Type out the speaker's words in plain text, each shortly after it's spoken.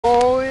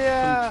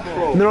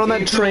And they're on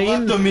that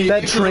train,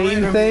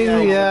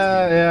 thing.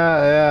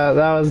 Yeah,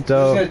 that was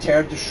dope. He's gonna tear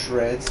it to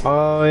shreds.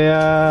 Oh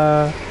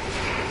yeah.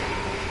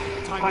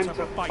 Time to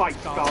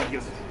fight,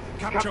 Guardians.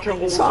 Capture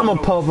all. So I'm a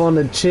pop on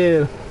the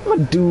chill. I'm a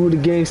dude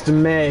against the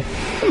May.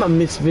 I'm a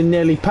Miss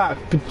Vanelli Pac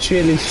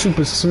Pachilli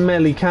super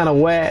smelly kind of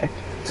whack.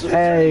 So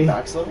Hey.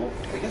 max level?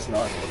 I guess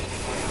not.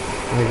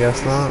 I guess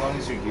As not. long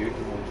as your gear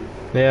can hold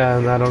you. Yeah,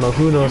 and I don't know.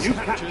 Who knows? You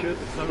captured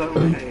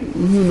Zone A.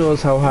 Who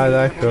knows how high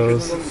that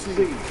goes? Zone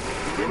C.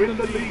 You're in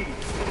the lead.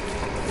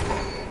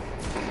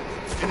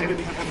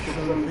 Enemy captured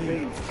Zone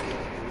B.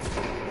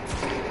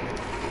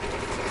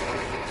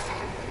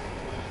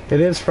 It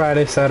is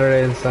Friday,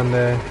 Saturday, and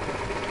Sunday.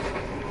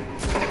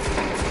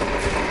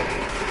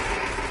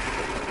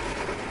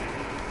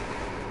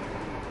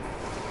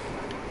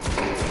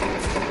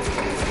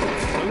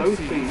 Zone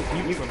C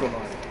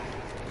neutralized.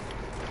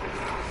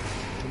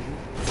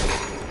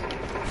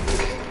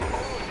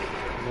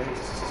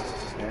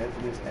 Stand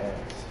in his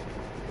ass.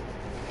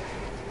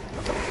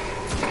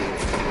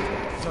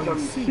 Zone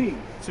C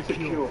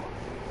secure.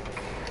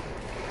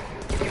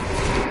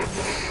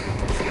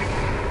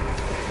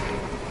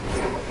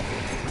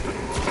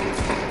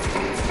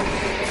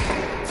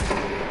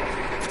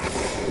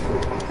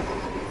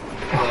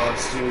 Oh, as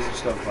soon as you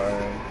stop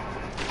firing.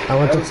 I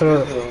went That to was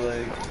throw. good though,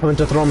 like, I went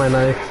to throw my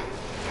knife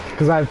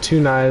because I have 2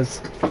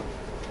 knives.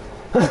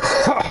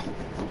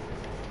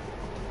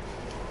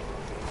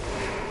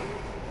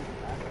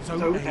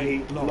 Zone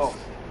A lost.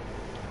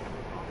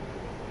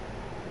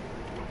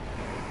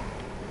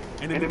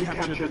 Enemy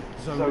captured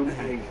Zone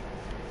A.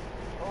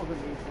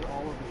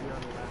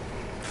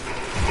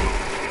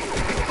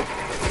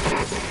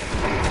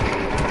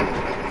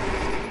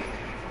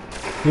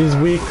 He's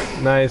weak.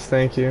 Nice,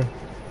 thank you.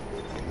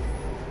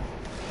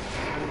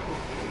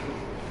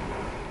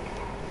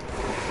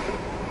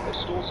 I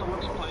stole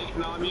someone's plank,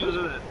 now I'm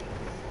using it.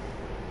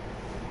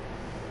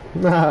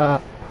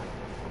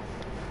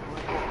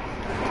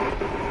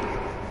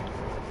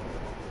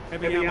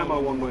 Heavy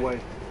ammo on the way.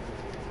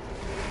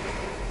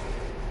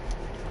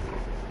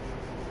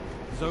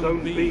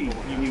 Zone B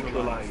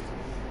neutralized.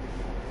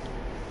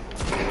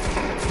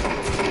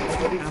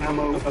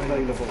 Ammo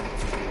available.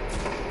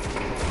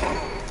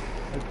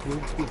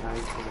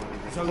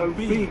 Zone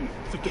B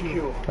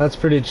secure. That's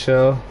pretty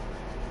chill.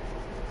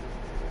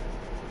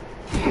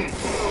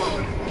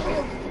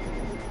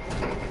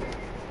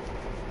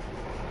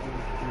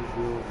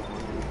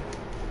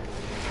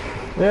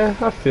 Yeah,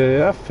 I feel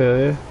you, I feel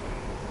you.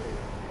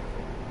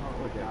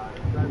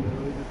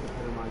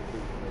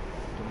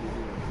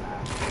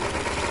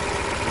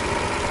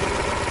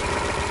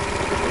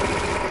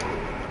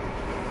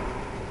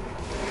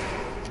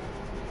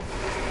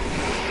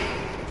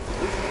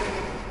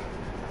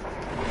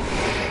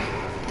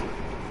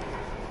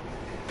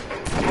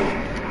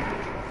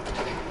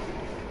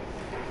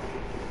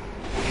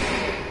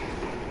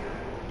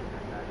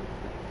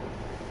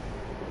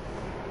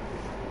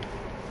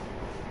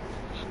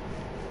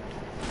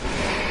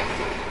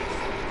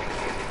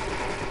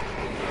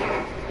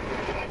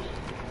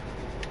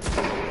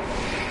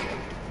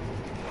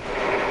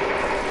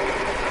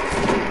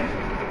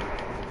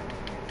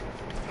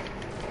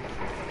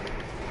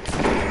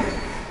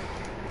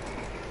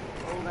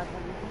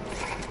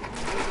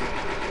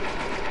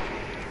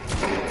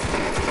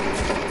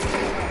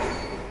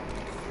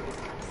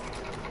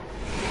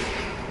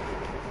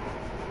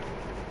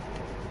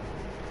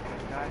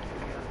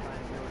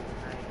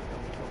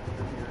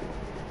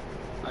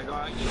 I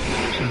got you.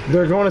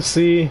 They're going to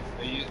see.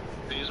 I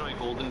use my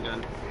golden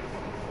gun.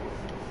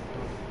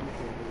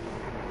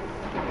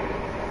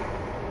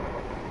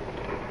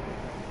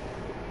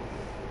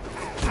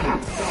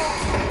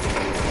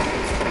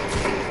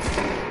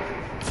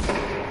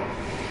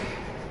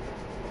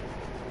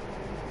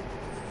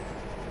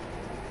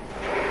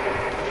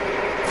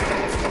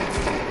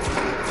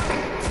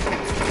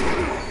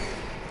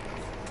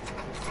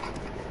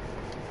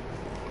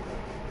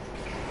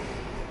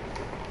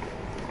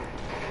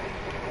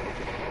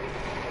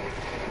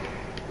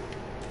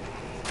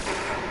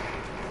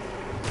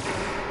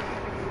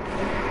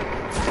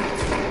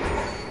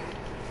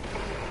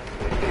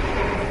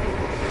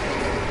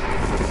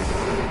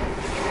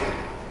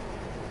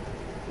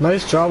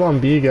 Nice job on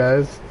B,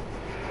 guys.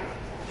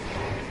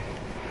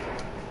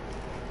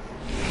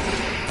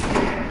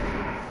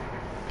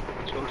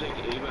 Let's go take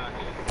A back.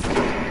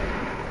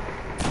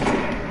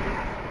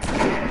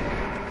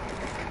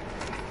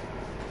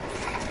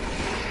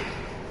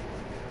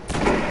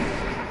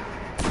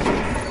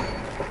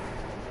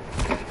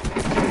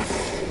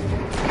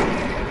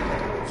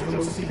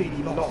 Zone C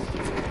lost.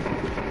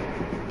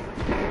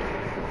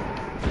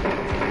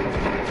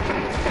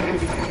 Enemy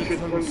captured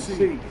Zone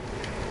C.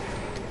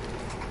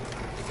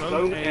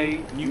 Zone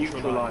A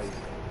neutralized.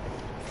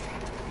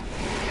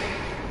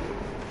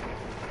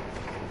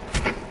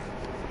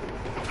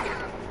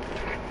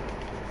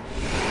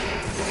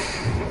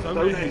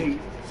 Zone A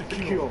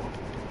secure.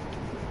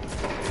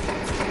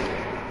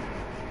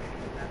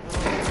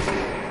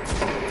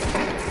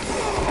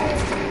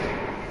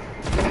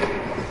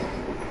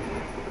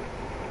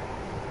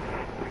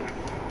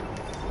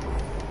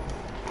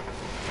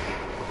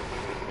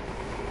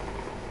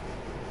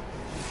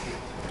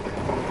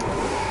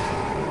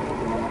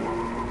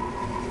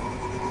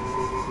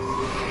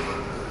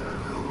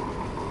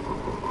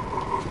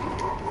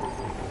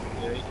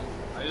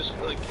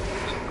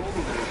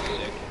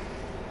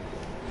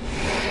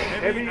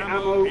 Heavy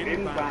ammo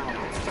inbound.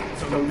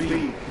 Zone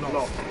B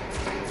lost.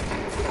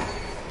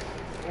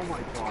 Oh my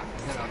god.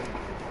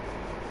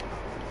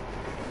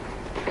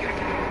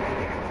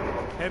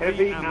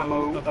 Heavy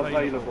ammo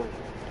available.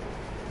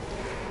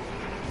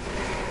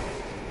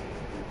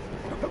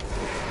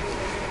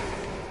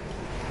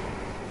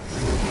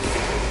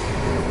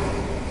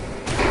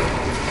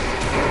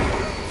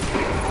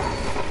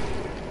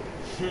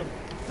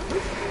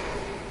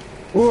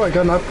 Ooh, I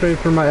got an upgrade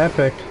for my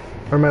epic.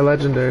 Or my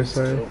legendary,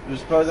 sorry. It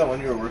was probably that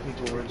one you were working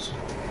towards.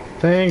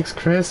 Thanks,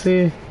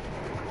 Chrissy.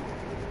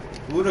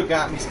 Would've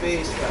got me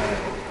space time.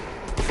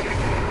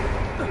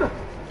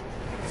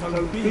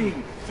 Zone B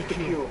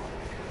secure.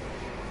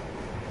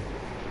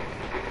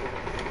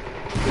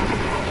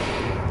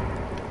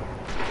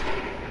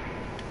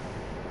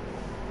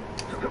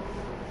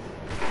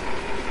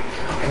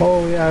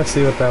 Oh yeah, I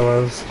see what that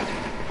was.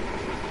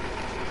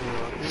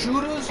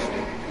 Shooters?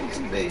 Get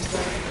some base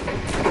time.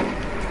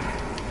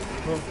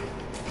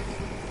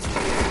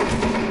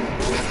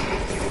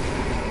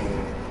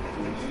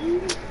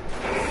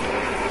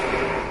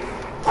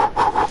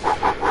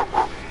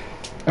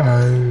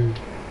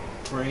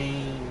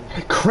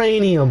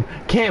 Cranium.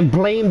 Can't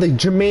blame the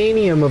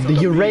germanium of the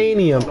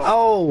uranium.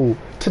 Oh,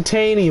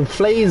 titanium,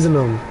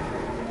 flazinum.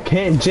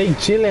 Can't Jake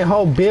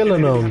Gyllenhaal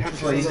billing them.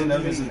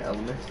 Platinum is an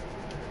element.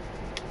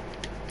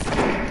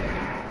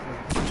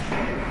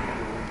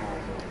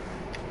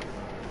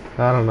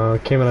 I don't know,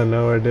 it came out of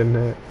nowhere, didn't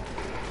it?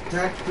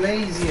 Attack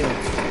Blazium.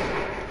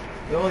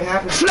 It only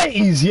happens.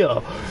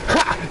 Flasia!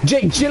 Ha!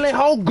 Jake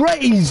Gyllenhaal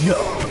graze ya!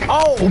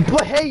 Oh,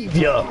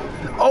 behavior!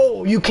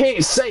 Oh, you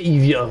can't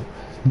save ya!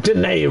 De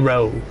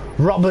Niro,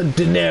 Robert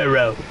De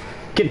Niro.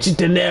 Get your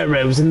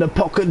dineros in the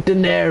pocket, De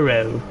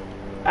Niro.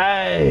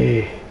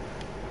 Hey!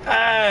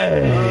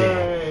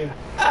 Hey!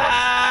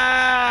 Hey!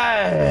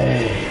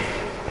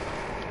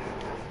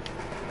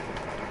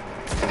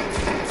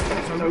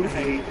 Zone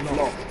A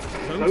lost.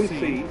 Zone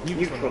C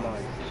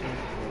neutralized.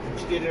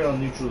 Let's get it on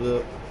neutral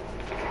up.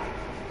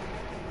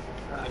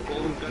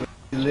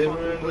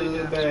 Delivering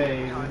little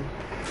babe.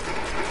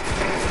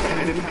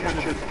 Enemy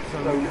captured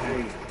Zone A.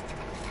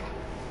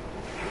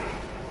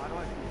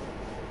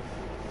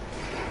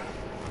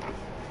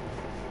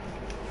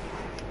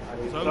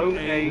 Zone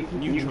A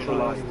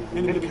neutralized.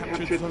 Enemy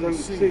captured Zone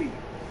C.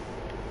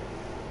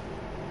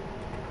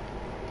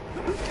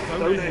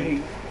 Zone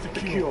A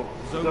secure.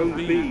 Zone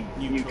B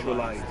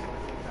neutralized.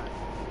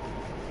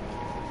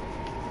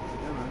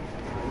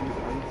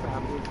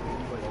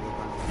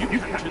 You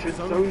captured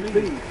Zone B.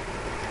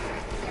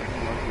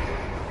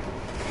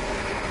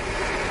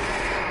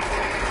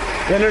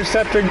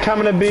 Interceptor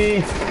coming to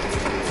B.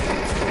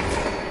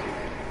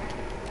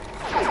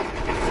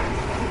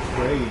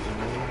 Crazy,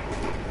 man.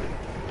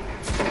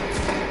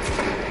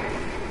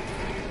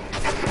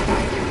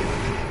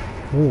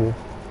 Ooh.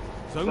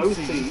 Zone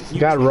C.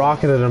 Got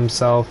rocketed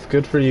himself.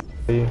 Good for you.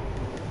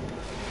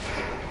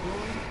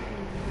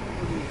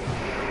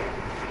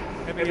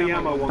 Heavy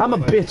ammo. I'm a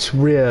bitch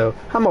real.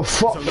 I'm a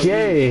fuck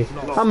yeah.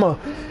 I'm a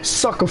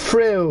sucker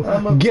frill.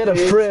 Get a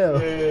frill.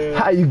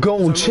 How you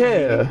gon'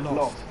 chill?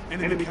 Lost.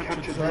 Enemy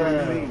captured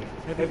Zone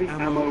B. Heavy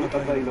ammo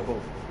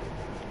available.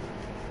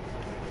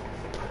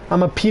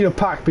 I'm a Peter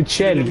Park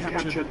Picelli.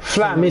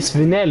 Flat Miss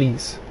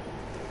Vinelli's.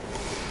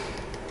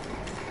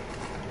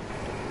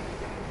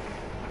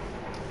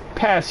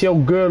 Pass your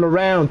girl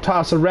around,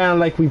 toss around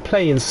like we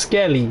playing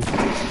Skelly.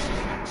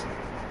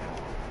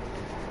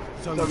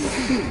 Zone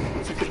C.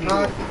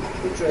 Not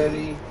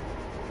Petrelli.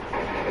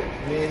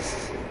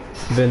 Miss.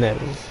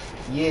 Vinelli.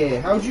 Yeah,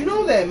 how'd you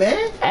know that,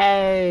 man?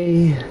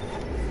 Ay,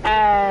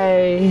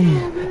 ay,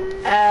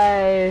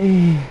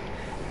 ay,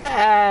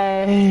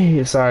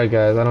 ay. Sorry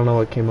guys, I don't know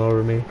what came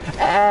over me.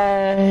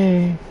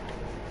 Ay.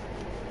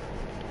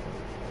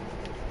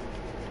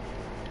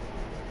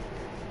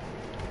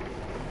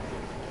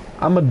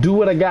 I'ma do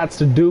what I got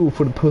to do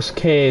for the puss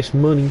cash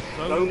money.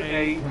 Zone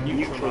A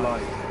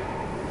neutralized.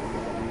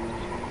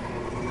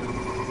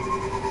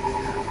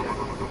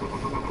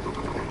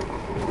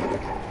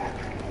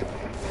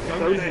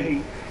 Zone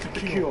A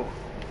secure.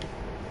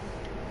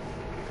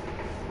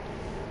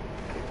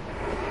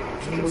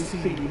 Zone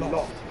C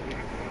lost.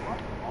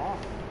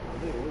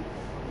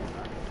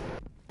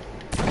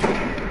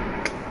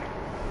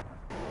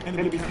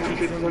 Enemy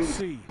captured Zone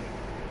C.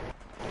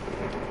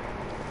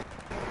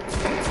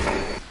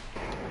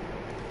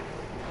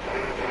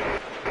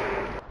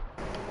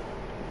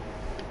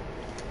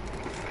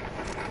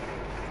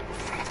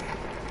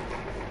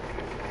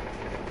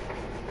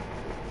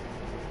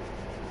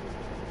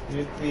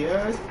 It's the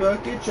ice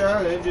bucket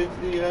challenge, it's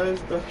the ice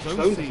bucket.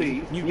 Zone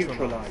C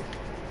neutralized.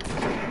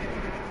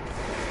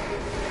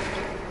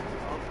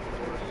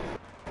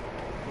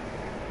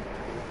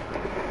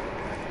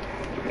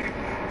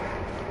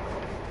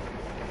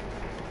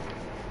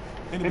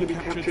 Enemy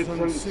captured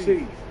Zone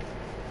C.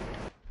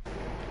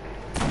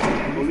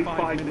 Only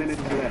 5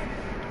 minutes left.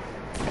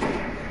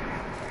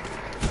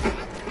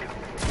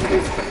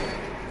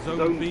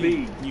 Zone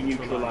B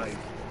neutralized.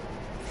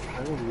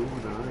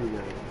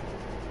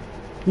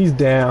 He's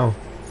down.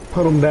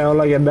 Put him down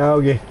like a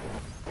doggy.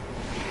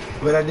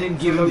 But I didn't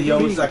give him the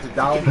O's like the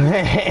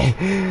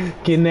donkey.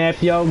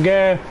 Kidnap your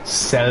girl,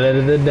 sell it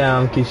at the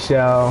donkey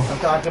show. I'm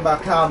talking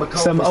about comic.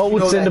 Some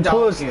oats in the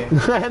puss.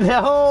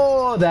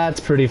 Oh,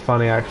 that's pretty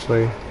funny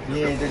actually.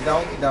 Yeah, the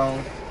donkey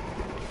donk.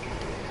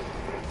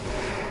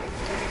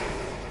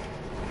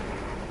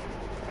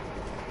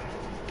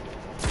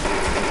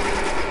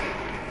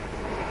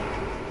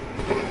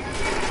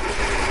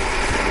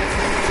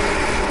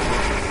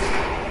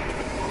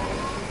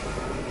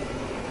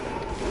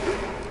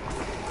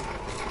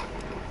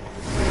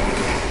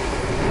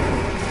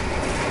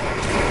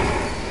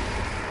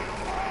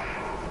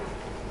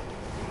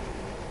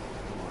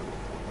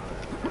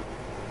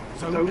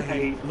 Zone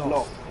A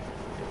lost.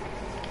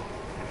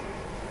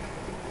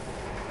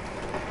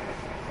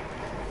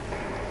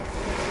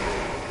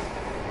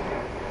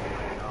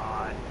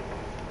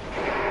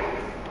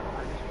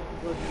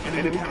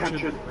 Enemy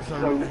captured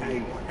Zone A.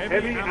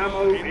 Heavy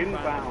ammo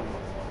inbound.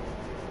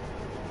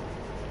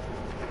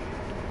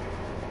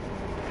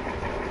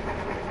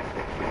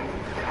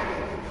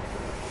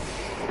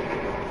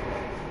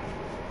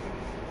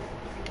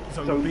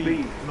 Zone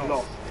B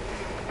lost.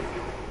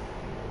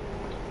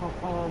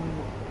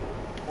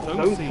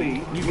 Zone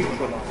C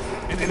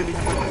neutralized. Enemy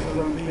captured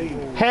Zone B.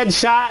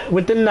 Headshot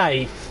with the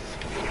knife.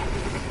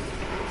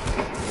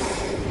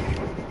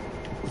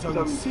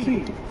 Zone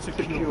C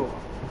secure.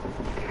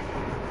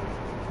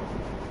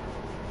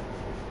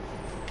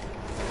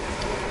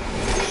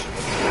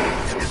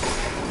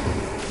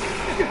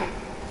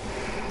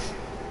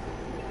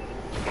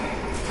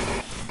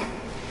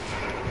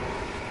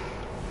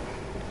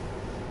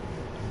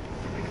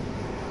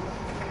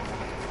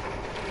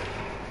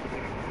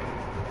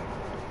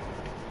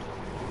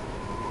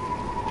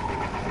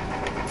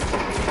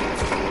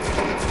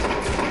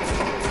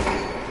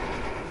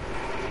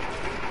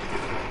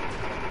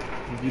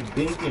 You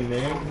binky,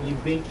 man. You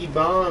binky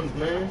bombs,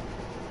 man.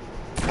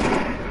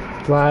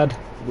 Glad.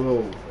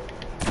 Whoa.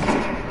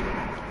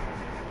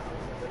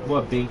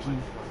 What, binky?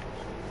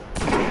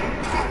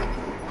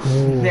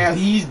 Ooh. Now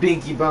he's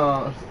binky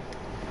bomb.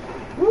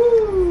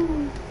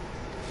 Woo!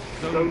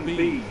 Zone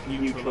B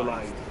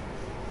neutralized.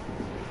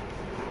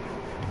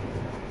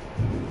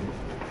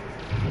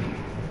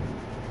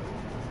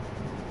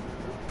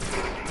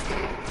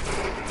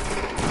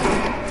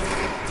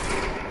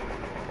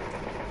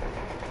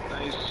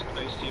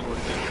 Nice teamwork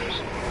there, Chris.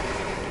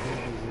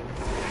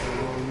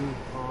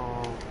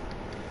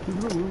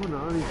 Zone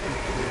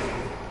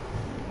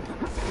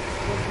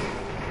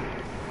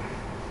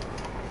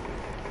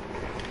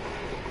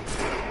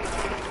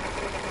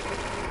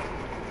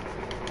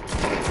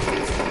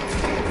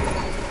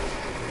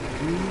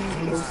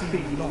C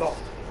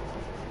lost.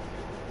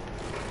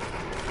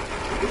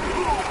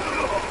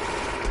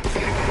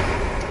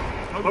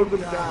 Hold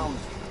them down.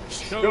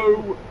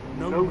 Show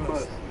no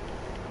mercy.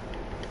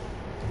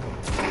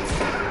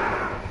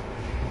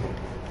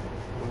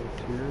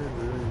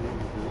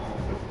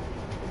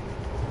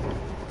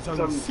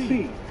 Zone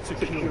C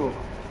secure.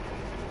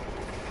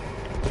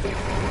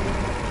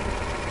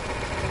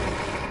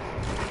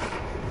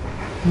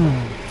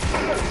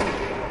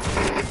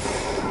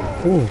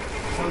 Ooh.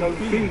 Zone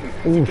B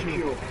Ooh.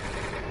 secure.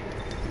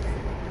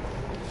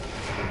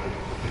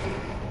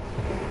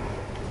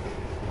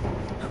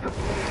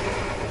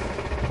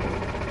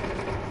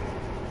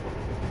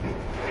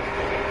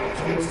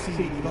 Zone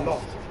C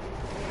lost.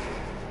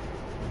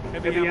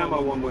 Heavy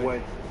ammo on the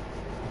way.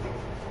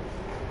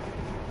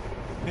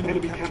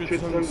 Enemy captured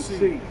Zone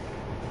C.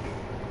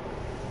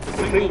 A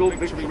single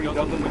victory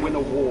doesn't win a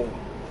war,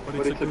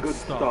 but it's a good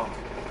start.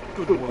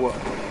 Good work.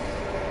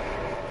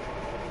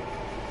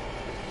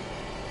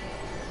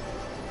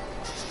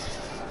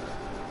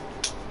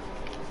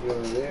 You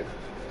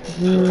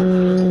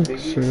want it?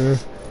 Sure.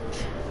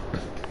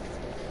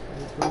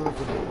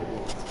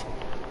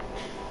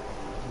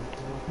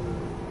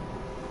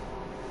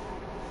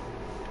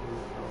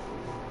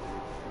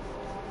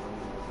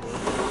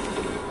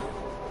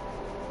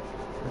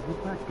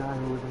 That guy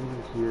who wasn't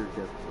even here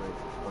gets like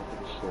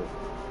fucking shit.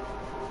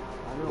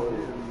 I know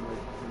him,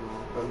 like,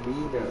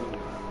 Amigo.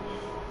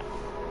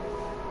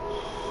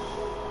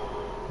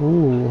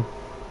 Ooh.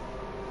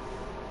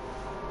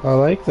 I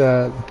like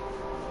that.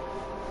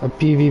 A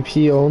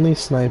PvP only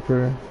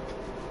sniper.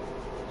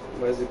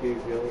 Why is it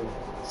PvP only?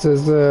 It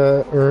says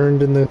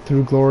earned in the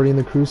through glory in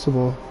the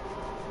Crucible.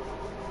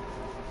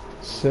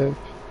 Sick.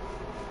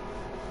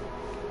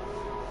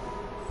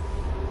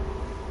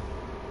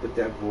 But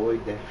that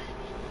void there.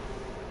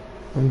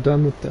 I'm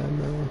done with that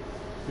now.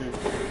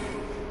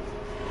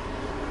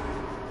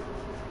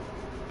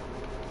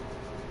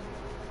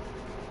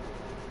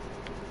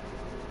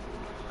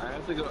 I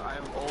have to go. I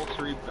have all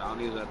 3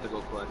 bounties I have to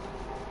go collect.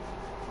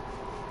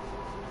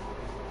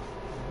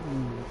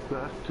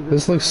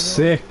 This looks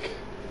sick.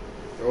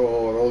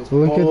 Oh, those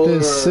Look at this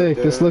boulders, sick.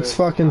 This dude. looks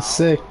fucking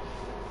sick.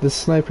 This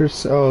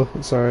sniper's. Oh,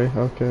 sorry.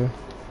 Okay.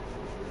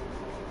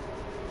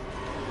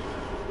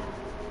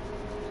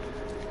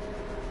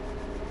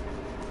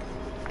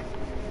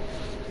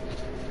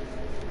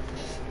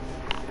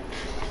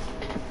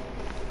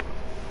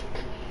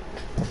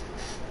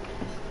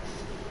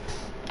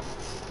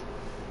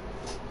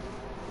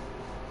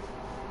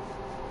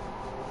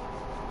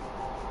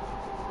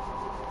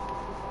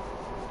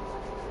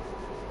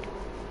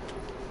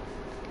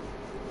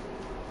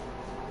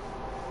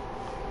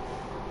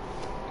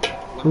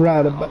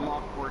 Right about.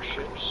 Unlock more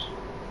ships.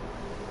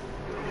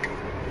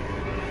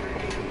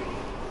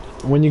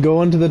 When you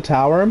go into the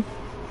tower,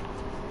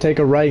 take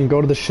a right and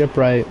go to the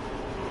shipwright.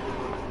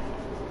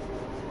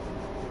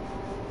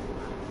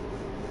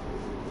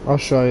 I'll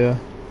show you.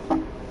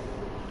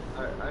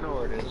 I know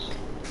where it is.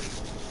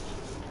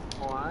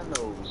 Oh, I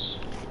knows.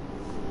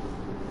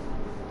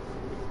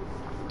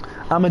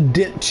 I'm a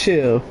dip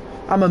chill.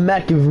 I'm a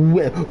Mac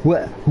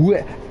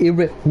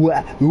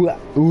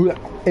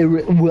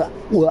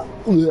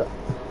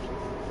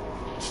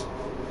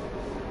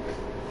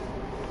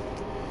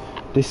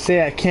They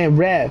say I can't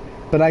rap,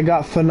 but I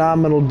got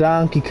phenomenal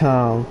Donkey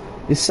Kong.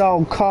 It's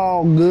all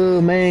called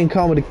good, man.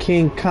 Call me the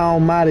King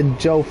Kong, Mighty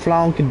Joe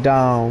Flonky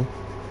Dong.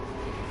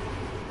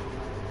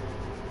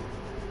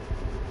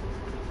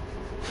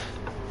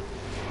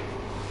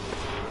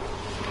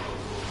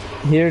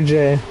 Here,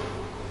 Jay.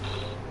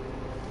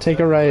 Take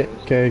a right.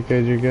 Okay,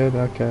 good. You're good.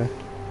 Okay.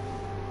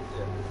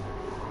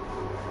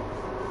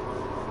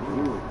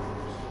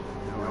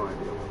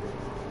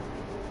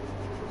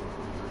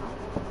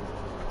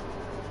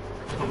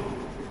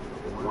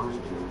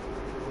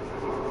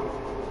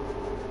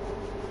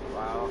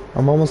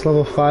 I'm almost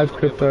level 5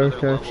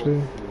 Cryptarch actually.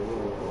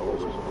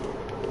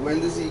 When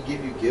does he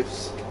give you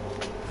gifts?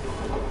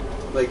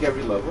 Like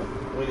every level?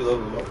 When you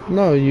level up?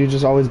 No, you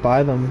just always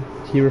buy them.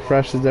 He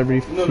refreshes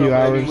every No, few no,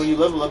 hours. I mean when you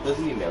level up,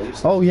 doesn't he email you?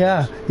 Oh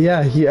yeah,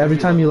 yeah. Every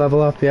time you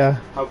level up, yeah.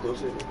 How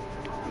close are you?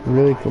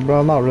 Really cool,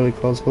 bro. Not really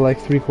close, but like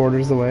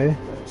 3/4 the way.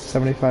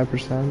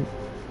 75%.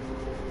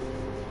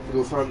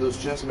 Go farm those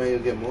chests, man. You'll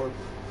get more.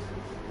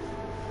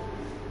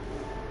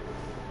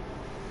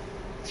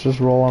 Let's just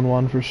roll on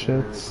one for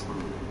shits.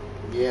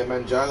 Yeah,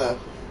 Manjala.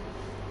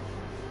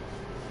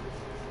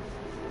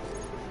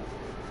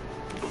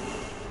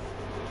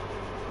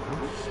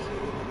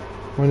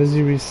 When does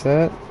he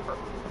reset?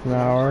 An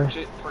hour.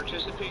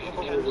 Participate in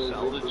 10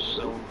 salvage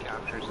zone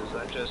captures. Is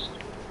that just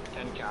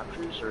 10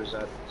 captures, or is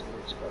that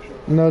something special?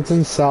 No, it's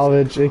in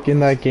salvage, like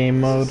in that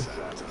game mode.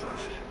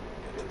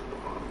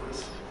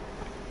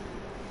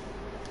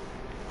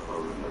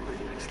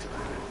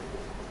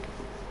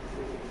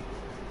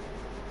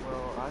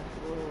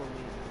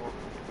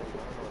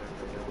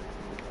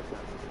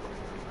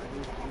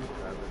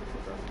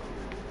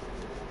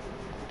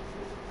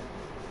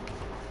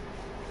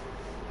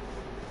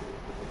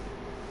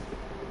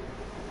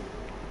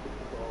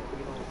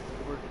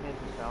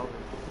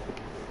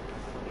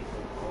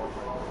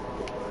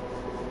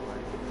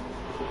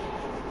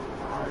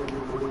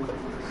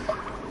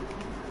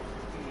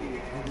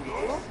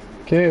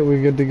 Okay,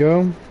 we good to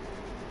go?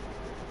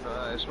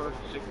 I just wanted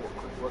to take a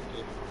quick look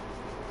at.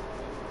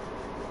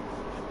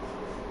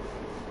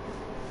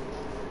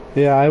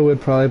 Yeah, I would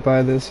probably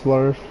buy this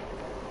Flurf.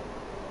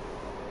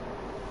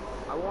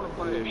 I want to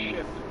buy a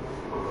ship.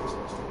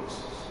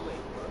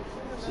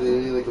 So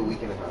like a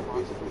week and a half,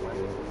 basically.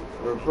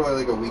 Or probably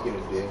like a week and a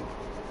day.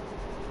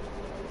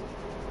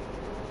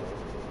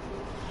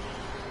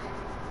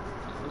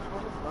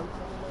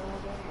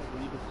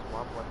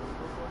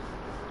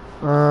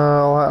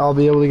 I'll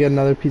be able to get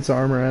another piece of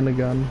armor and a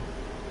gun.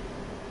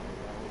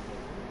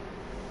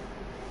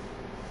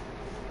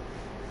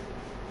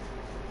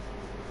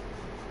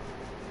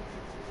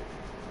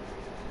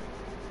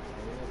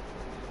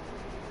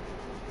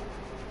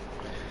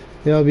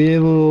 Yeah, I'll be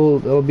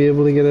able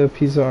to get a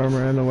piece of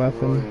armor and a weapon.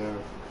 Oh, yeah.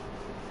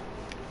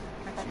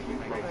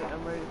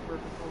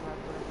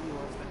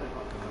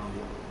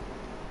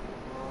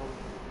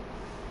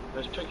 I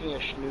was picking a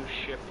new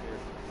ship here.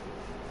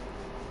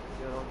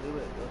 Don't do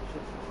it. Don't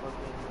ship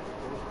fucking.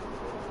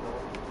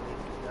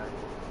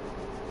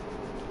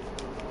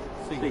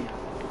 See.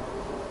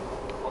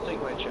 I'll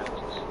take my chances.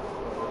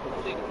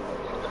 I'll take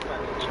the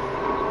fact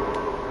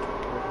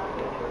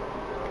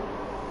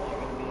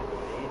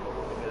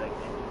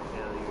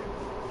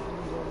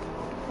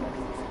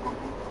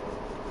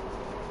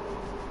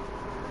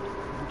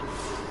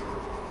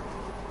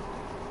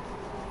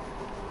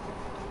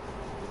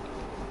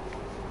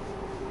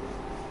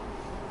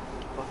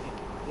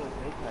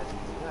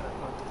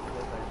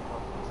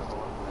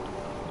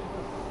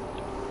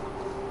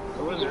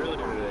it was earlier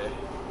today.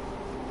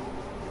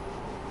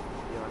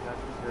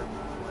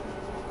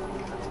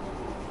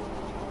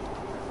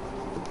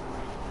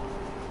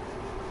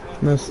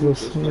 Nice little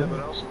Yeah, snap. but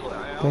I also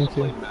Thank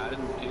you. play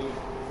Madden too.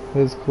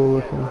 It's cool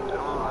looking. I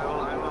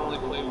only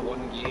play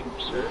one game,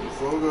 sir.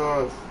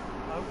 Focus.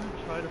 I'm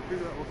gonna try to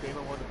figure out what game I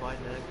want to buy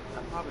next.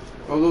 I'm probably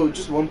Although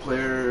just one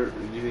player, do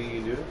you think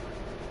you can do it?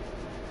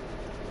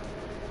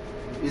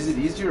 Is it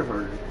easier or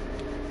harder?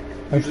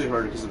 Usually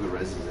harder because of the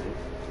reses, eh?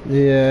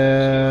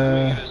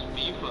 Yeah.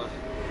 FIFA.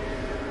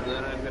 And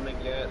then I'm gonna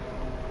get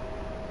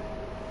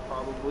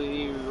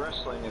probably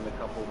wrestling in a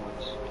couple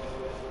months.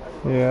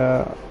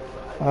 Yeah.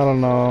 I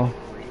don't know.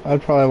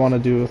 I'd probably want to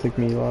do it with like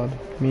Milad.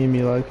 Me and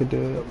Milad could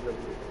do it.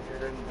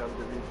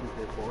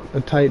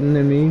 A Titan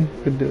and me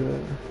could do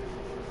it.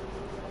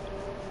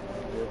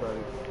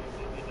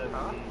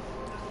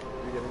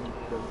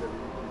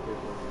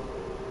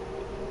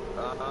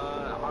 I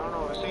don't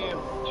know, I was thinking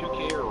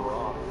 2K or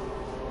Raw.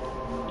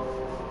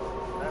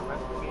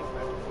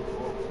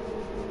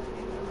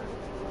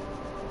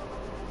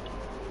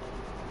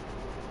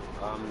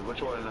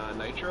 Which one?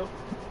 Nitro?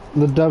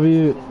 The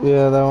W,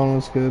 yeah, that one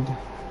was good.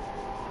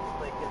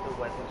 Like get the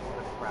weapons from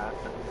the craft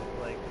and just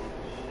like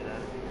shit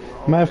out of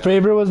people. My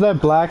favorite was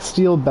that black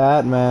steel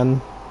bat,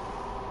 man.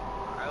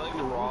 I like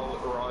the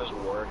Raw's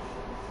War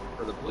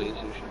for the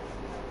PlayStation.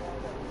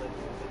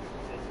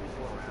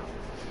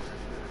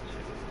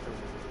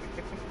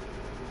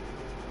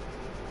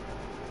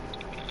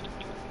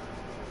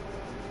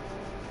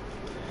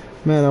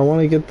 Man, I want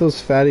to get those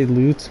fatty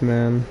loots,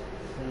 man.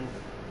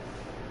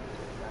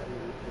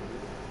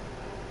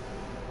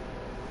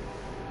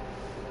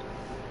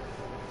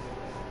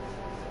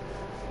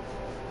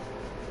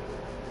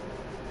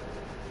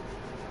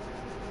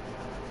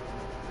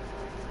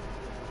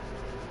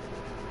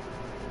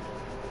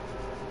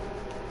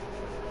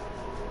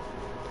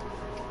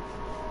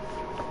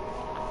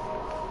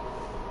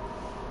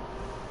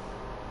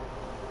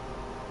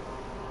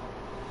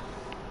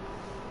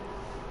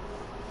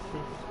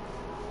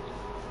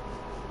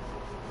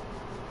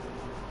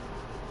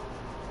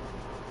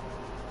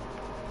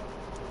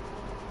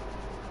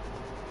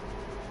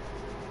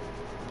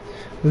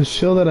 It was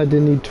chill that I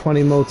didn't need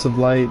 20 motes of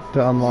light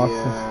to unlock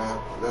them. Yeah,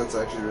 that's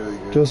actually really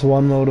good. Just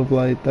one mode of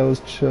light, that was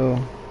chill.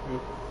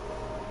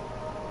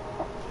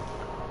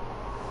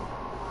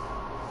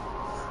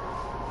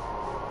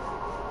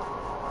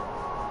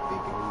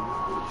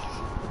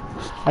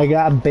 I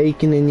got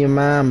bacon in your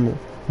mama,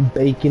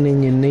 bacon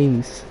in your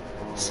niece.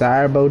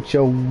 Sorry about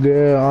your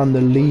girl on the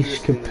leash,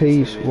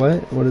 capiche.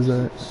 What? What is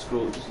that?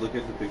 Scroll, just look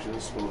at the picture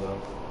and scroll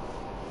down.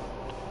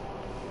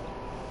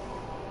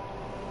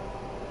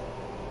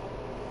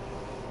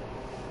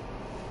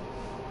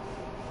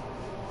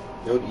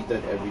 I would eat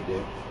that every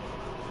day.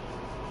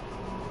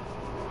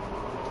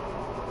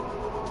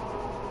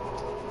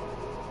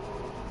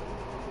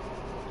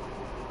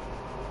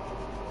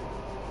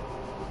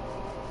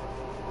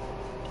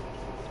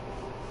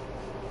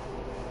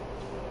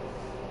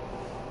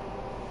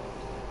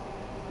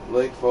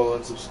 Like, follow,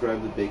 and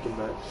subscribe to Bacon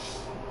Man.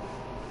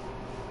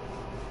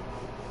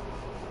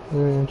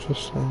 Very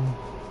interesting.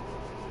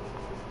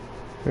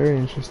 Very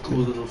interesting.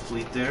 Cool little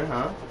fleet there,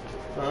 huh?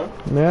 Huh?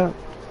 Yeah.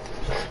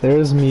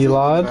 There's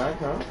Milad. Back,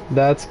 huh?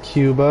 That's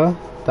Cuba.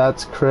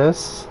 That's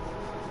Chris.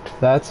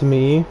 That's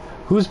me.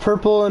 Whose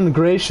purple and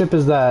gray ship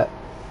is that?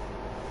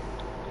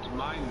 It's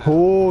mine now.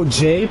 Oh,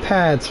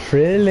 J-Pat's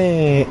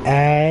frilling.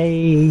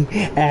 Ay,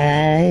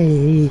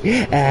 ay,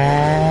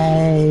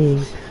 ay.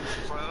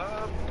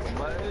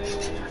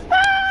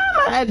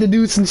 I had to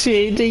do some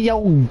shit to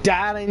your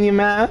daughter in your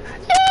mouth.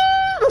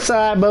 Yeah, I'm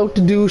sorry about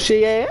to do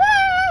shit. Yeah,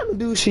 I'm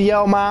do shit,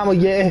 your mama.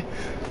 Yeah,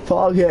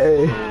 fuck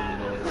yeah.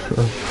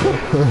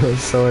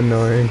 So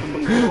annoying.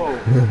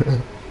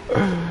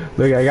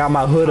 Look, I got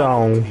my hood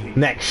on.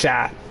 Next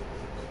shot.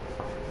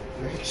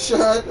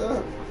 Shut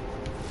up.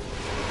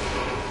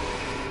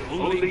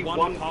 Only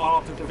one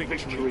path to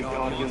victory,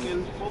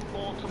 Guardian.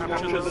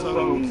 Capture the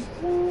zones.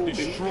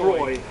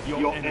 Destroy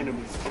your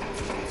enemies.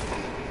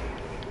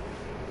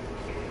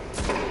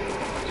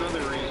 That's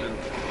another reason.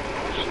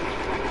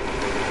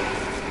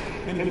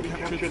 Enemy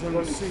captured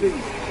zone C.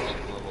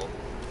 Level.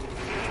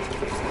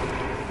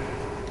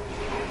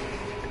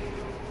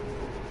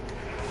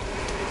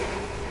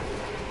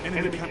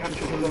 Enemy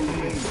captured zone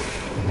D.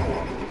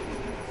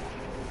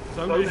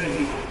 Zone A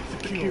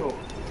secure.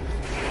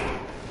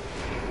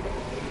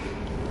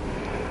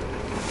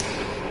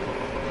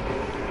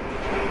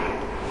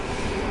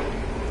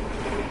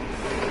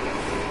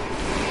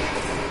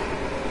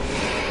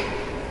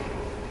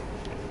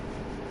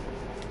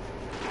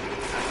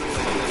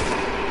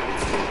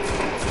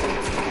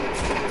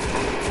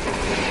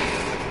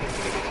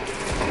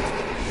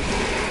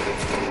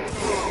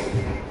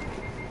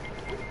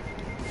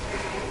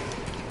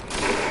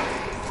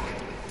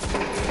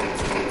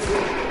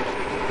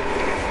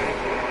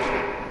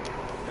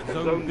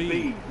 Zone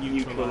B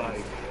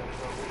neutralized.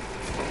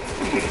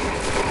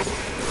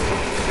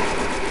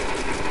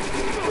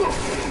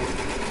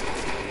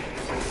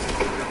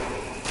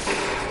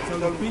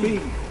 Zone B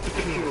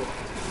secure.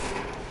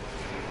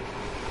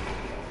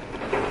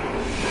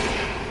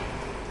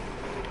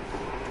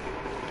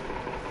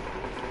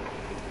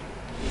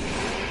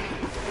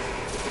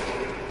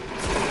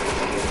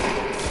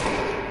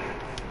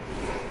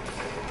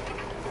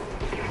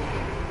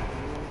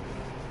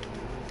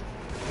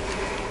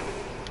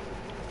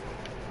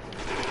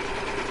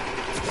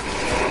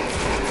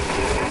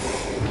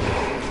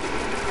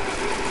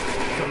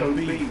 Zone B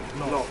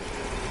locked.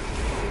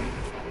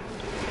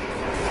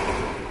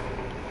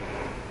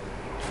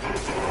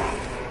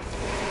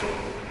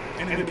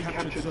 Enemy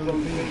captured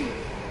zone B.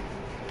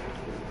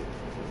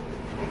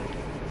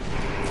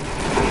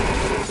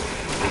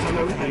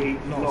 Zone A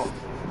locked.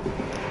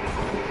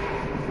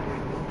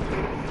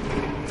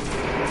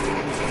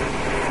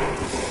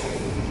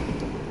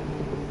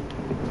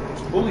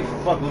 Holy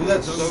fuck, look at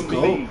that Zone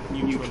scope. B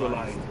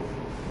neutralized.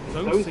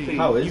 Zone C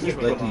How is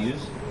it like to neutralized.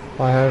 use?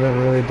 I haven't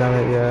really done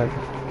it yet.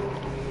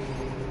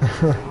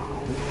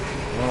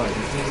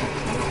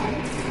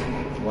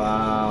 Why?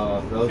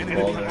 Wow, that was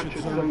Enemy baller.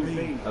 captured Zone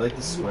B. I like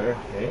the square,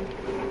 hey?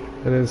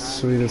 It is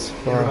sweet as It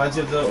fuck. reminds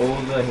you of the old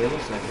Halo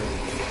sniper.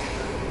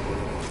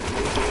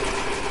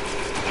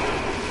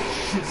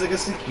 It's like a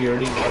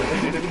security guard.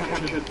 Enemy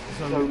captured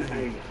Zone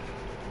A.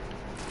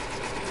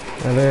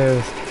 It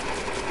is.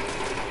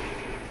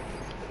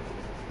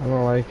 I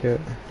don't like it.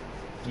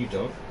 You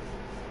don't?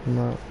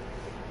 No.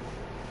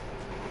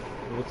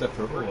 What's that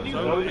purple one?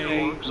 Zone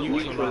A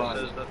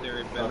neutralized. Says that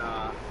there had been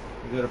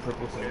You got a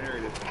purple thing.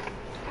 generated.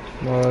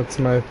 No, that's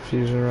my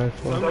fusion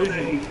rifle. Zone A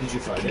Did you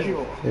find it?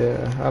 secure.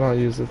 Yeah, I don't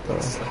use it though.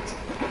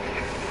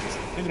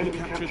 Enemy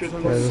captured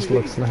Zone Yeah, it just C.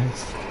 looks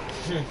nice.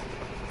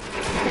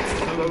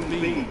 Zone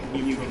B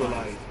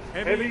neutralized.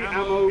 Heavy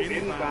ammo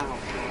inbound.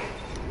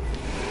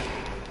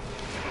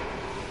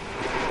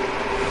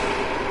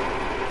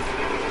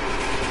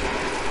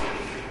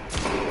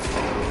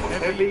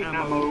 Heavy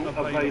ammo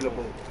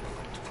available.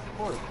 Of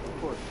course.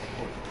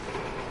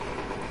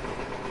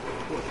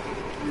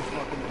 You're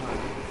fucking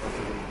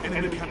behind.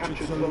 Enemy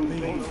captured Zone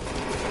B.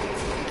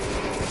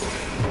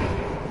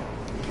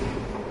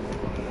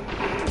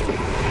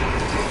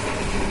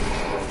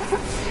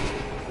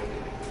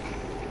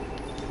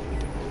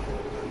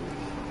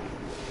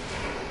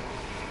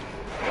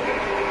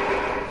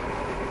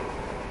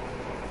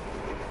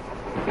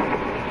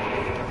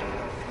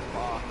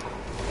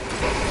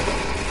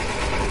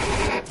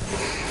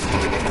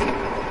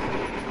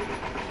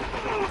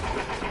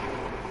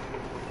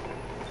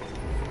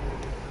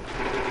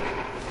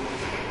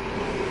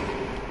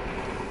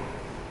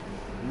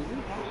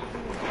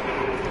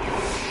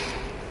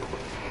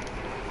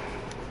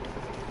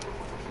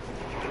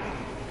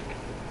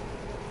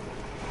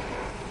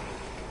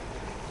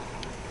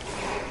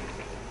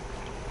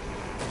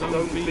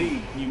 Zone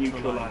B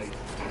neutralized.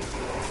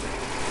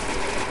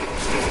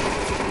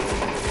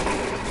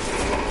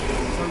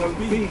 Zone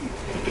B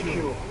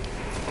secure.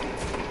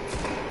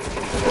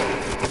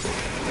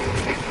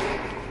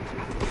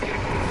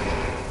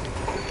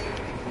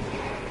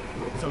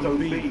 Zone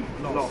B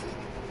lost.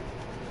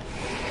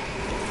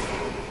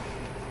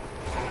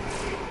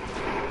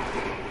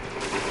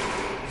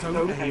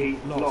 Zone A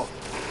lost.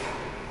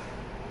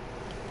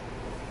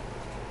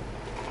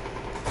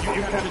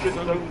 You captured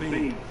Zone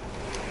B.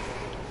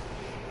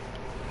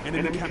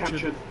 Enemy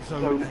captured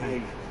Zone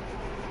A.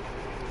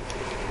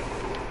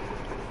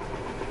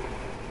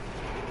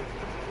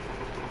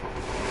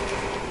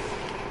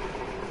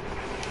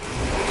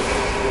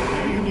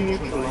 You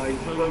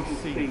neutralized Zone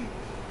C.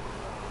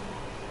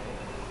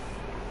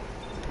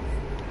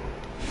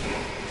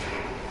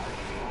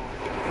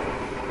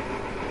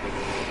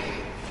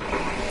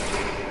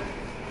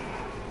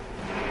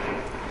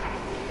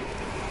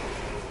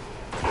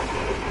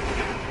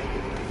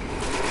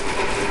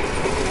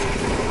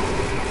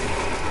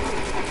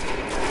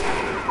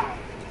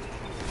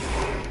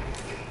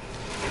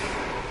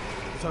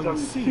 Zone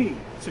C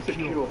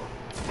secure.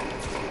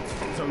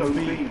 Zone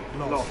B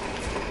lost.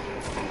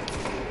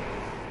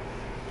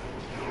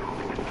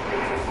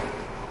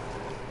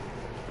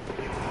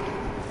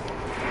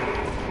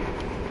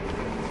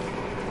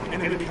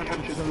 Enemy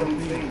captured Zone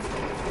B.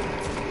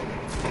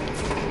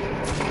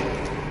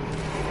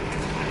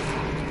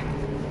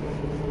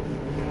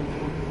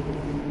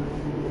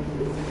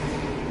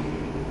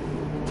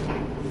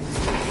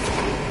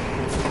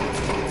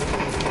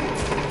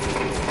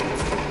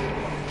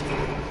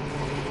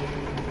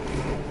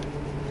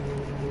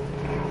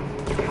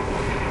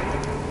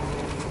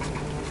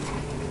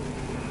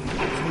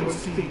 Zone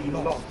C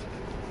lost.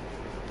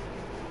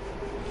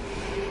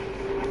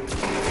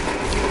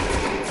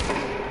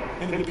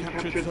 Enemy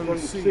captured Zone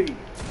C.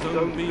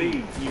 Zone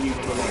B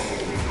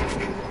neutralized.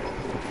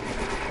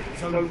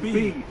 Zone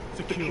B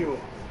secure.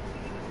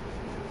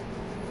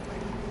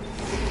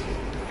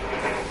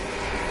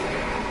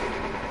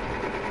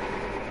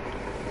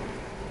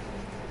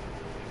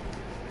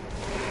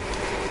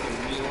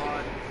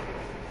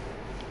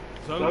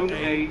 Zone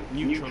A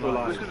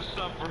neutralized. Good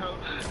stuff, bro.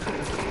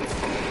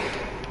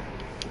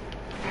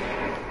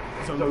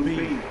 Zone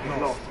B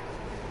lost.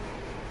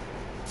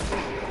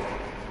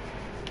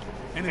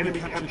 Enemy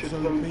captured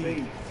Zone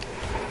B.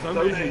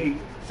 Zone A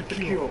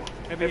secure.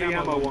 Heavy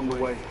ammo on the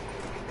way.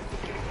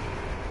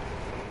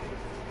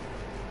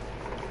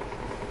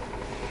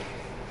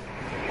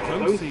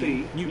 Zone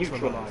C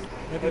neutralized.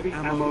 Heavy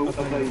ammo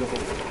available.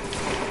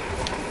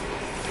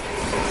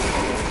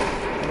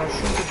 And I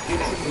should have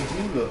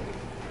given the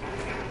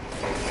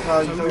How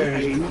you Zone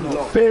A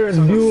lost. Ferris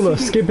Bueller,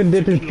 skipping,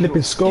 dipping,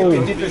 flipping, skull.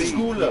 Skipping, dipping,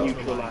 Schooler.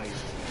 Neutralized.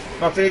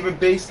 My favorite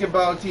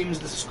basketball team is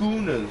the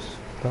Schooners.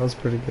 That was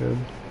pretty good.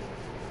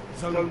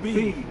 Zone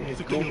B Go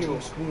secure. to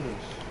the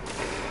Schooners.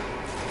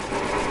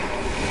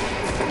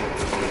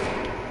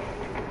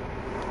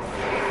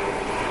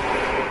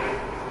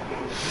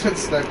 That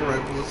sniper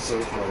rifle is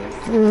so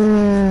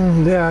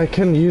funny. Yeah, I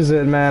couldn't use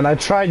it, man. I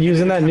tried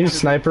using that new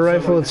sniper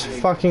rifle. It's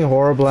fucking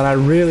horrible, and I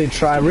really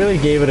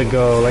gave it a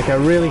go. Like, I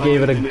really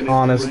gave it an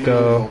honest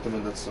go.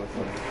 Ultimate, that's so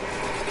funny.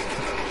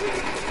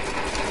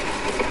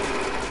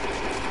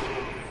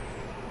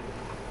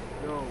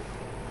 Yo.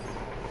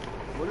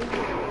 What is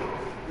it?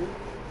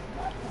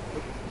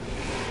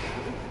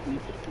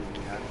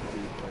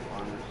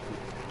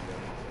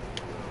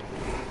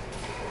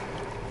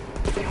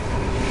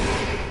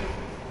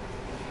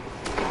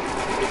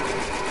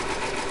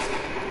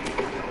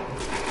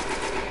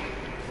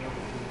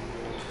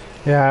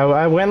 Yeah,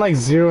 I went like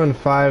 0 and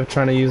 5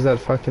 trying to use that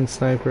fucking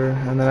sniper,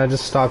 and then I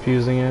just stopped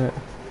using it.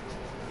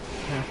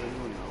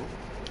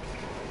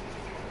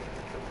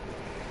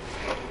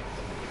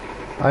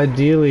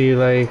 Ideally,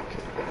 like,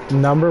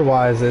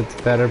 number-wise it's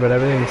better, but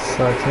everything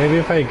sucks. Maybe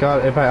if I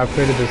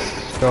upgraded the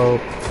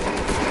scope.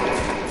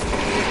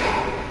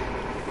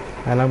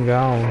 And I'm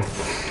gone.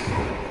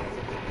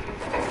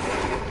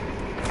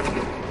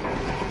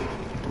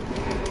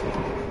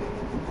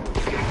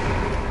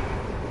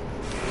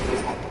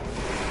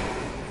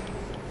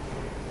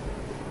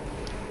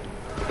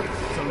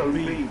 Zone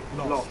B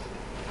lost.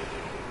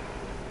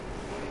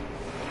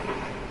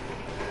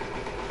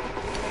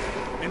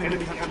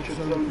 Enemy captured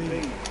Zone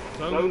B.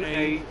 Zone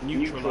A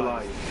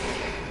neutralized.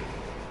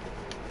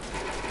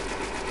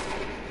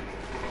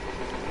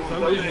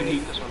 Zone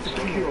A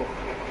secure.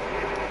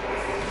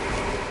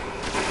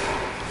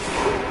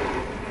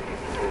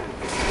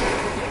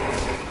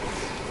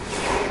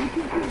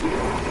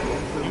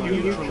 You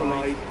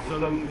neutralized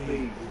Zone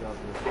B.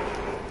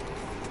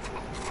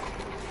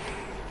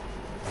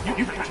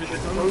 You captured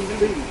Zone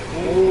B.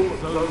 All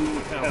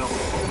zones held.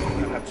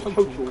 You have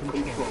total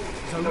control.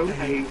 Zone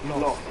A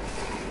lost.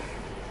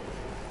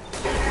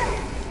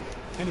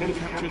 Enemy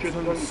captured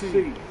Zone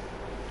C.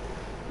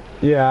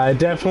 Yeah,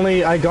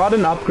 I got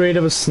an upgrade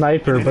of a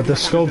sniper, but the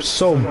scope's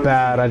so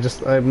bad.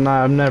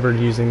 I'm never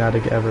using that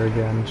ever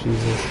again.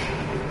 Jesus.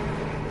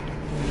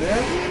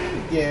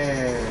 Never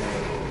again.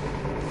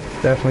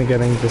 Definitely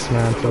getting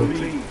dismantled.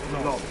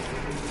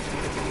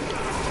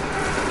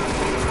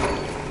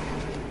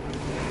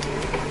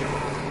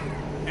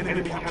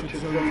 Enemy captured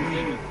Zone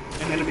B.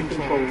 Enemy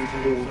controls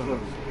all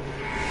zones.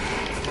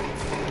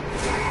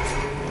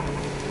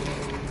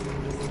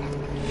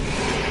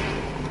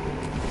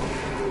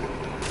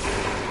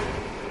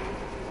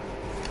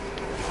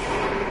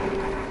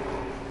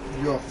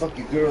 Yo, fuck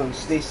your girl and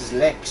Stasis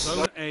Lex.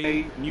 Zone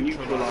A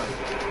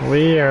neutralized.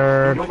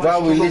 Weird.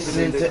 While we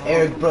listening to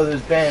Eric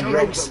Brothers band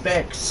Rex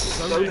Specs.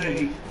 Zone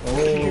A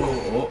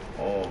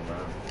Oh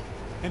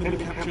man.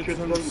 enemy captured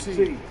Zone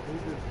C.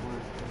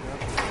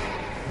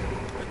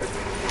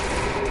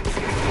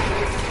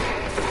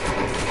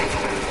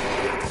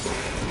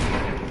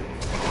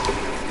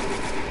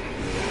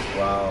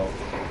 Wow.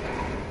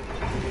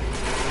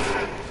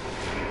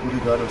 Who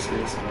got no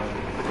space,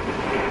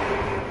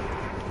 man?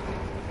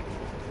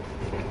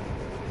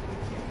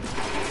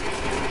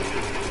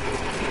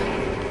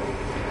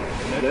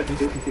 Let this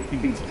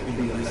defeat be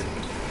a lesson.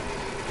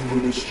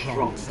 Who is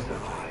strong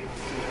survive.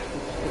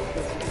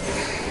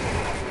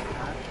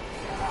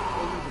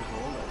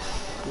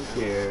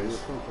 Who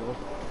cares?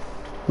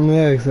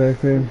 Yeah,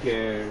 exactly. Who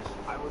cares?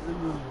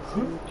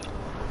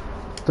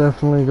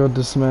 Definitely go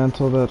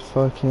dismantle that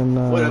fucking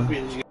What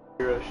upgrade did you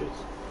get your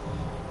shits?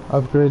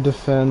 upgrade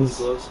defense.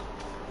 Close.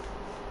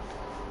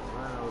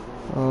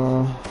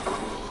 Uh,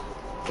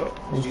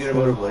 Oh, did you get a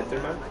motor blade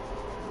there, man?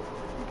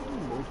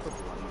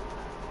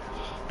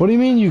 what do you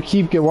mean you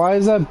keep get? Why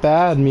is that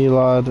bad,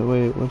 Milad?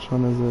 Wait, which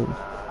one is it?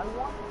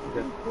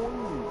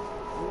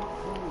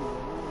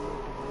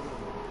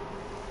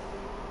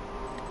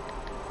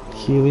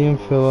 Helium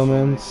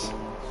filaments.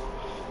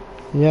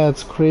 Yeah,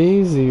 it's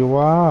crazy.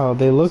 Wow,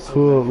 they look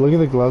cool. Look at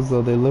the gloves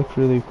though. They look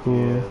really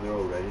cool. Yeah, they're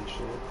all red and shit.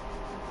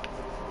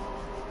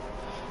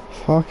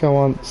 Fuck, I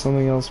want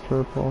something else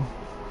purple.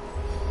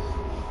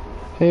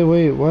 Hey,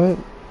 wait, what?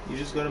 You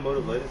just got a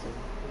motor blade, I think.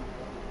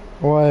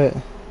 What?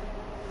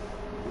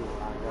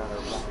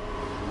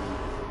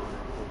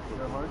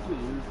 They're hard to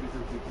use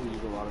because people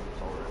use a lot of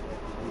assault rifles.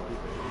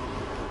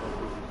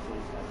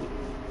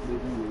 They do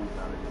really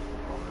bad against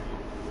assault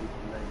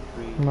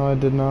rifles. No, I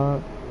did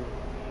not.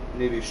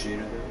 Maybe a shader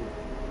there.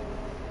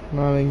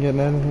 No, I didn't get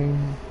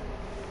anything.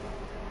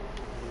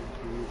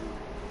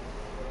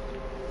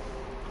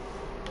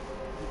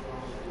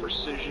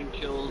 Precision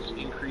kills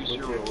increase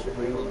your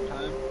reload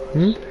time. Hmm?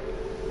 You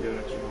have an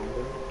extra home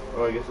there?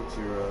 Oh, I guess it's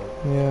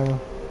your, Yeah.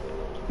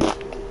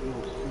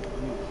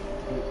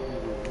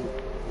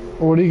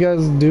 What are you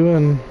guys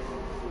doing?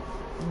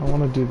 I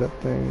want to do that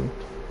thing.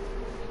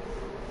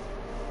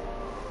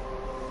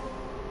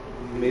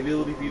 Maybe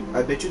it'll be people.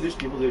 I bet you there's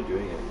people that are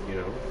doing it, you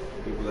know?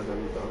 People that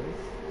haven't done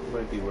it. It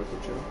might be worth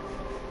a try.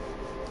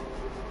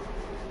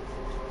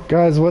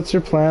 Guys, what's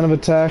your plan of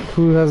attack?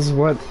 Who has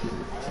what?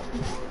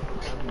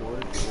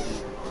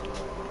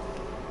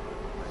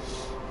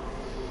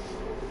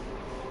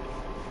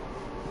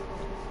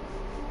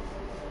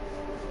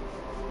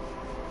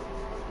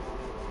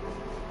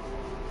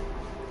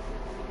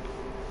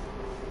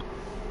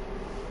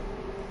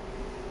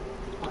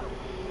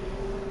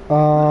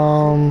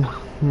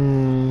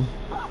 Hmm.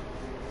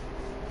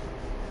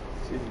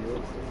 See if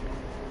Neil's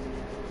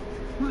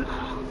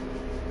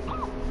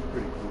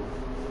pretty cool.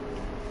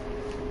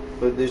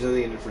 But there's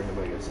nothing in it for him,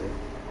 I guess, eh? You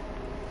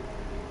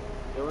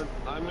know what?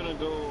 I'm gonna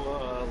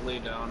go lay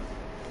down.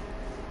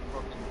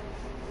 Fucking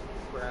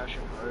crash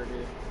and hard.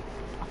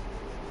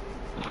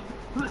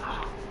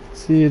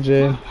 See you,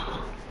 Jay. You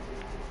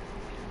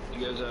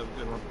guys have a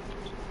good one.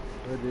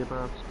 Good day,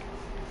 perhaps.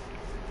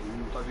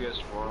 Love you guys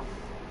tomorrow.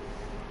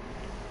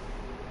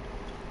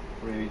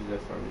 Or maybe do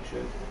that farming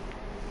shit.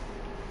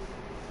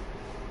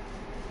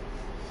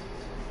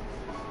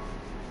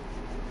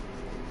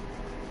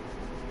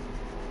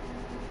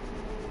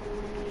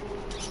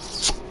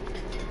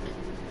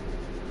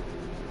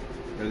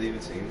 Are they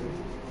even saying anything?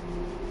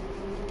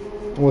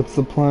 What's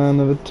the plan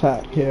of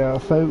attack here,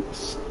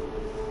 folks?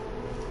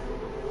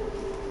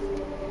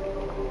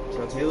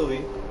 Sounds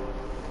Halo-y.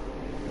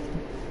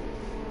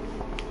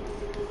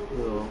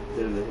 Little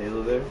bit of the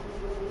Halo there.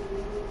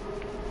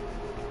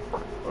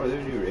 Oh, are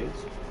there new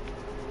raids?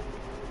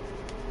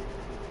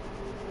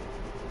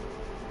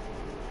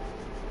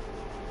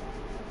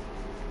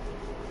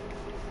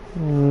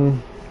 Hmm.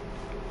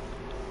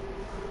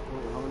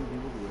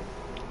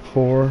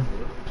 4.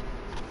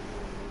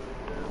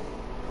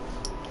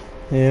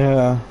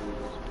 Yeah.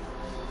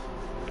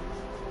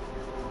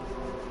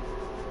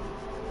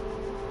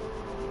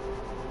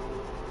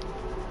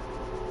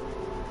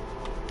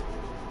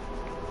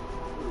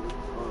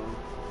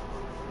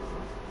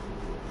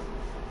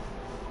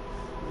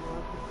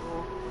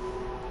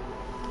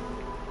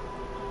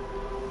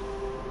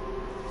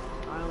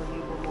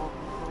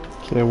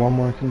 Okay, one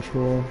more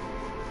control.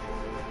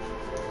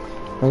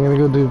 I'm gonna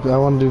go do. I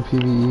want to do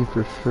PvE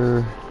for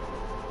sure.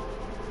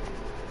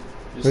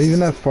 Or even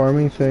that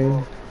farming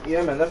thing.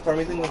 Yeah, man, that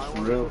farming thing looks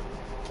real.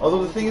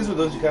 Although the thing is with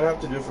those, you kind of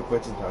have to do it for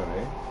quite some time,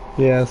 eh?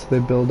 Yeah, so they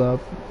build up.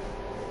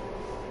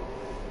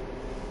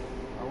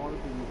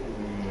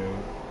 Yeah.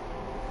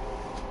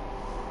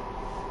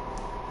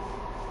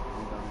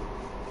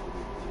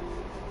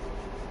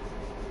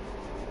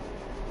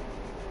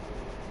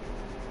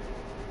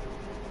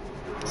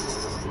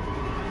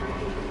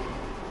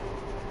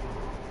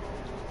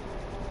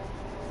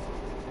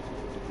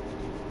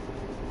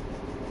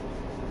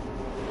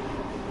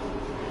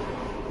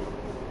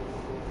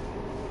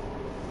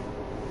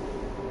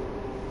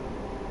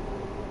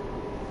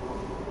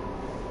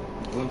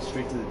 Going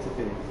straight to the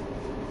tipping.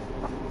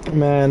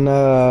 Man,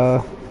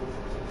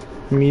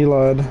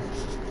 Milad.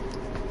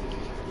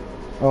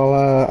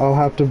 I'll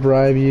have to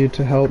bribe you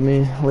to help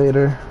me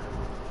later.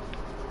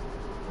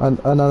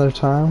 Another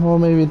time? Well,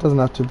 maybe it doesn't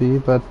have to be,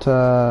 but,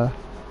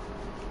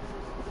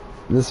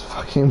 this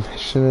fucking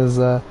mission is,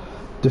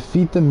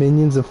 defeat the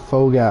minions of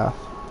Fogath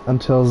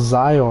until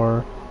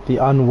Zyor, the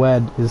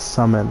Unwed, is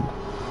summoned.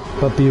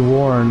 But be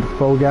warned,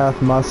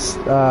 Fogath must,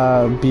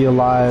 be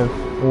alive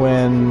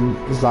when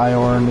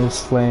Ziorn is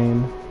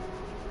slain.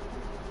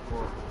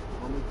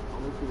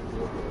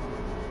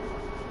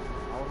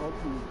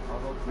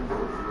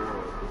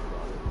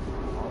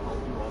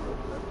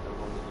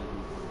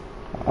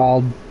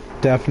 I'll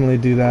definitely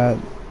do that.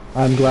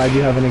 I'm glad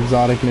you have an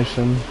exotic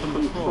mission.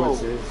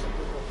 What's it?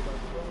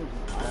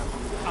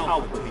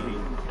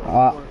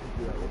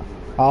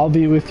 I'll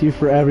be with you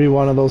for every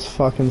one of those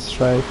fucking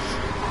strikes.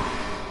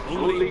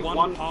 Only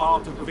one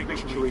path to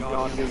victory,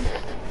 Guardian.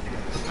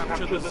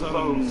 Capture the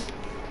zone.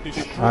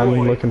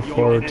 I'm looking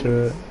forward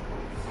to it.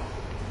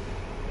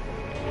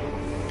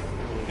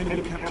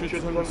 Enemy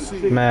captured zone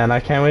C. Man, I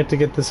can't wait to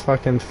get this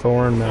fucking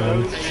thorn,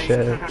 man.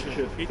 Shit.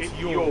 It's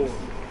yours.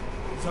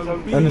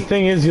 Zone B. And the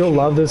thing is, you'll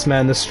love this,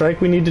 man. The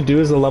strike we need to do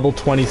is a level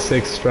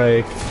 26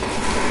 strike.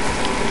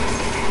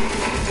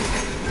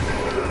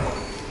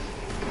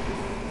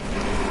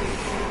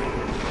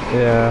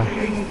 Yeah.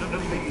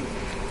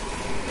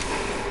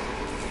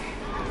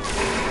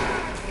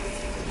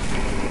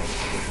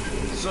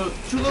 So,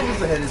 2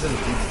 levels ahead isn't a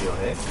big deal,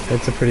 hey?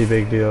 It's a pretty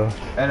big deal.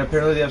 And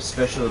apparently they have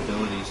special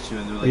abilities too,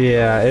 and they're like...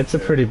 Yeah, it's a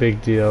pretty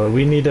big deal.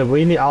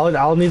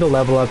 I'll need a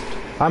level up.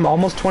 I'm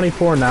almost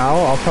 24 now.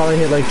 I'll probably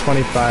hit like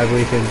 25.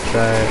 We can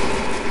try it.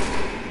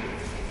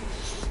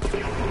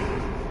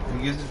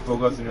 You guys just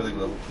Fogath and you're like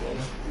level 12.